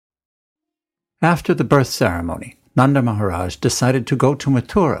After the birth ceremony, Nanda Maharaj decided to go to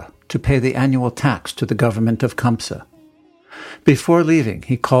Mathura to pay the annual tax to the government of Kamsa. Before leaving,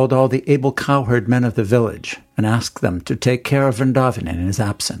 he called all the able cowherd men of the village and asked them to take care of Vrindavan in his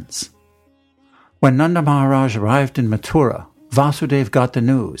absence. When Nanda Maharaj arrived in Mathura, Vasudev got the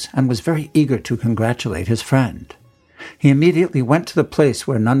news and was very eager to congratulate his friend. He immediately went to the place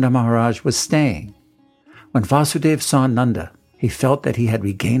where Nanda Maharaj was staying. When Vasudev saw Nanda, he felt that he had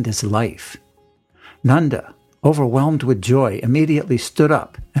regained his life. Nanda, overwhelmed with joy, immediately stood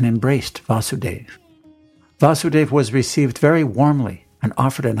up and embraced Vasudev. Vasudev was received very warmly and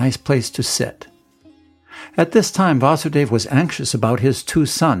offered a nice place to sit. At this time, Vasudev was anxious about his two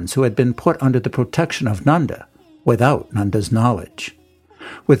sons who had been put under the protection of Nanda without Nanda's knowledge.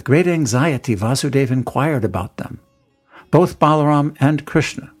 With great anxiety, Vasudev inquired about them. Both Balaram and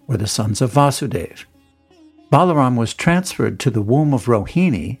Krishna were the sons of Vasudev. Balaram was transferred to the womb of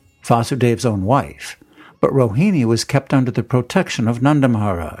Rohini, Vasudev's own wife, but Rohini was kept under the protection of Nanda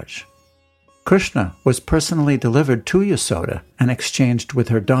Maharaj. Krishna was personally delivered to Yasoda and exchanged with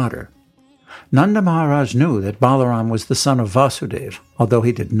her daughter. Nanda Maharaj knew that Balaram was the son of Vasudev, although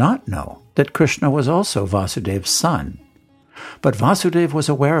he did not know that Krishna was also Vasudev's son. But Vasudev was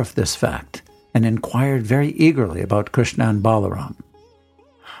aware of this fact and inquired very eagerly about Krishna and Balaram.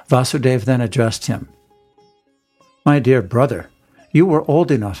 Vasudev then addressed him. "My dear brother, you were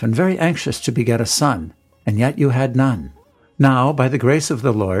old enough and very anxious to beget a son, and yet you had none. Now, by the grace of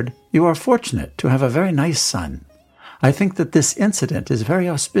the Lord, you are fortunate to have a very nice son. I think that this incident is very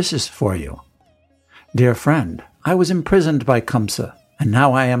auspicious for you. Dear friend, I was imprisoned by Kamsa, and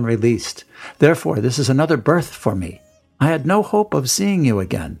now I am released. Therefore, this is another birth for me. I had no hope of seeing you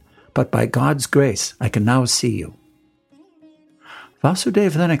again, but by God's grace I can now see you."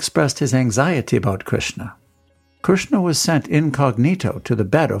 Vasudev then expressed his anxiety about Krishna. Krishna was sent incognito to the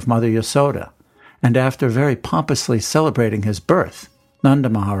bed of Mother Yasoda, and after very pompously celebrating his birth, Nanda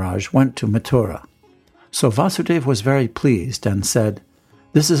Maharaj went to Mathura. So Vasudev was very pleased and said,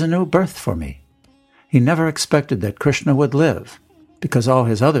 "This is a new birth for me." He never expected that Krishna would live, because all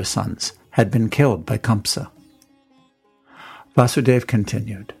his other sons had been killed by Kamsa. Vasudev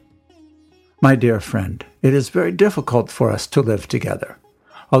continued, "My dear friend, it is very difficult for us to live together.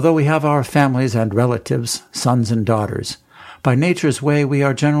 Although we have our families and relatives, sons and daughters, by nature's way we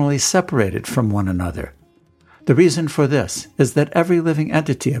are generally separated from one another. The reason for this is that every living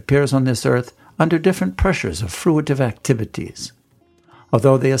entity appears on this earth under different pressures of fruitive activities.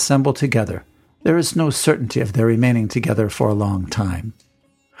 Although they assemble together, there is no certainty of their remaining together for a long time.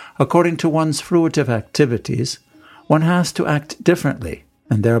 According to one's fruitive activities, one has to act differently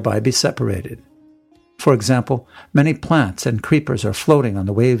and thereby be separated. For example, many plants and creepers are floating on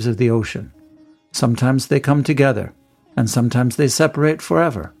the waves of the ocean. Sometimes they come together, and sometimes they separate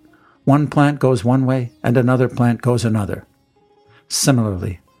forever. One plant goes one way, and another plant goes another.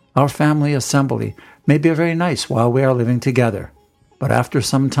 Similarly, our family assembly may be very nice while we are living together, but after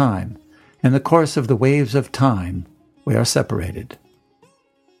some time, in the course of the waves of time, we are separated."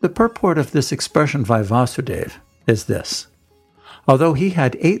 The purport of this expression by Vasudev is this. Although he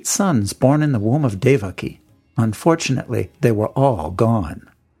had 8 sons born in the womb of Devaki, unfortunately they were all gone.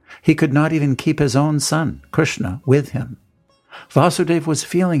 He could not even keep his own son, Krishna, with him. Vasudev was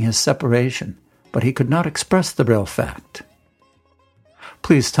feeling his separation, but he could not express the real fact.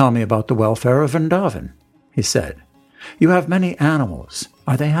 "Please tell me about the welfare of Vrindavan," he said. "You have many animals.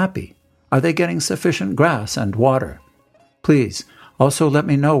 Are they happy? Are they getting sufficient grass and water? Please, also let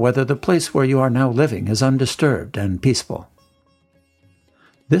me know whether the place where you are now living is undisturbed and peaceful."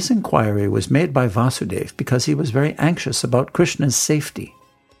 This inquiry was made by Vasudev because he was very anxious about Krishna's safety.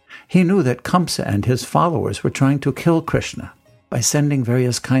 He knew that Kamsa and his followers were trying to kill Krishna by sending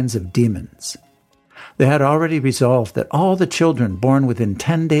various kinds of demons. They had already resolved that all the children born within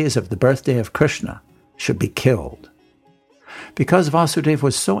 10 days of the birthday of Krishna should be killed. Because Vasudev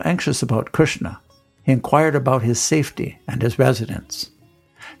was so anxious about Krishna, he inquired about his safety and his residence.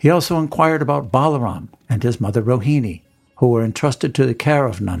 He also inquired about Balaram and his mother Rohini, who were entrusted to the care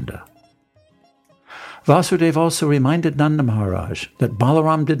of Nanda. Vasudev also reminded Nanda Maharaj that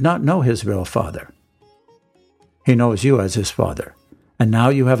Balaram did not know his real father. "He knows you as his father, and now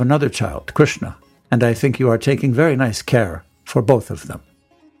you have another child, Krishna, and I think you are taking very nice care for both of them."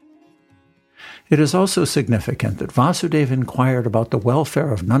 It is also significant that Vasudev inquired about the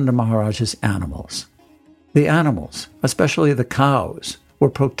welfare of Nanda Maharaj's animals. The animals, especially the cows,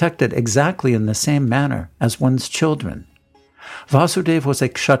 were protected exactly in the same manner as one's children. Vasudev was a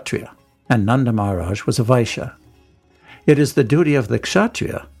Kshatriya, and Nanda Maharaj was a Vaishya. It is the duty of the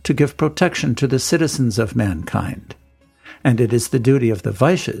Kshatriya to give protection to the citizens of mankind. and it is the duty of the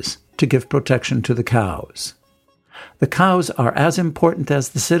Vaishyas to give protection to the cows. The cows are as important as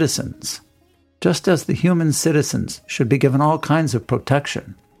the citizens. Just as the human citizens should be given all kinds of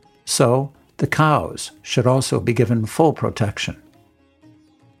protection, so the cows should also be given full protection.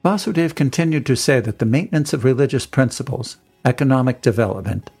 Vasudeva continued to say that the maintenance of religious principles, economic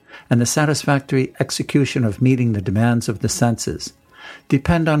development, and the satisfactory execution of meeting the demands of the senses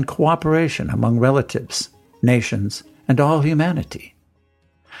depend on cooperation among relatives, nations, and all humanity.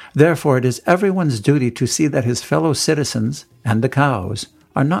 Therefore, it is everyone's duty to see that his fellow citizens and the cows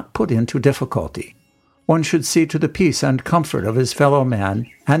are not put into difficulty. One should see to the peace and comfort of his fellow man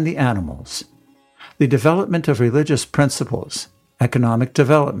and the animals. The development of religious principles, economic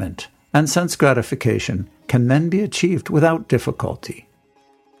development, and sense gratification can then be achieved without difficulty.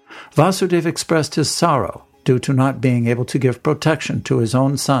 Vasudeva expressed his sorrow due to not being able to give protection to his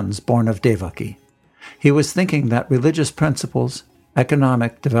own sons born of Devaki. He was thinking that religious principles,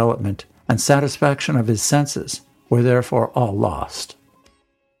 economic development, and satisfaction of his senses were therefore all lost.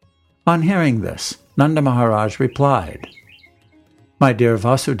 On hearing this, Nanda Maharaj replied, "My dear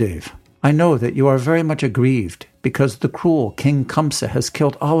Vasudeva, I know that you are very much aggrieved because the cruel King Kamsa has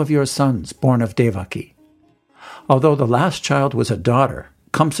killed all of your sons born of Devaki. Although the last child was a daughter,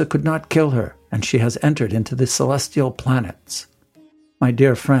 Kamsa could not kill her, and she has entered into the celestial planets. My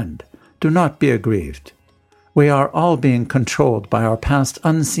dear friend, do not be aggrieved. We are all being controlled by our past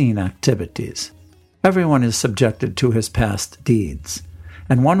unseen activities. Everyone is subjected to his past deeds,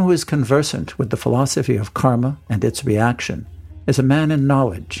 and one who is conversant with the philosophy of karma and its reaction is a man in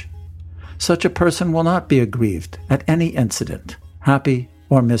knowledge. Such a person will not be aggrieved at any incident, happy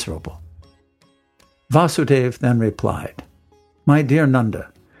or miserable." Vasudeva then replied, "My dear Nanda,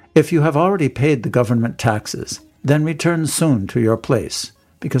 if you have already paid the government taxes, then return soon to your place,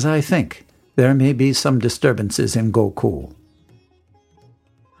 because I think there may be some disturbances in Gokul."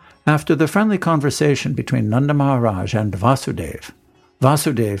 After the friendly conversation between Nanda Maharaj and Vasudeva,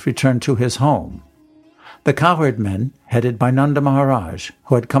 Vasudeva returned to his home. The cowherd men, headed by Nanda Maharaj,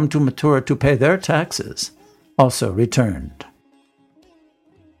 who had come to Mathura to pay their taxes, also returned.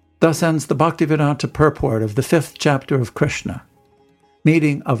 Thus ends the Bhaktivedanta purport of the 5th chapter of Krishna,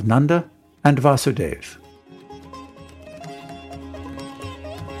 Meeting of Nanda and Vasudeva.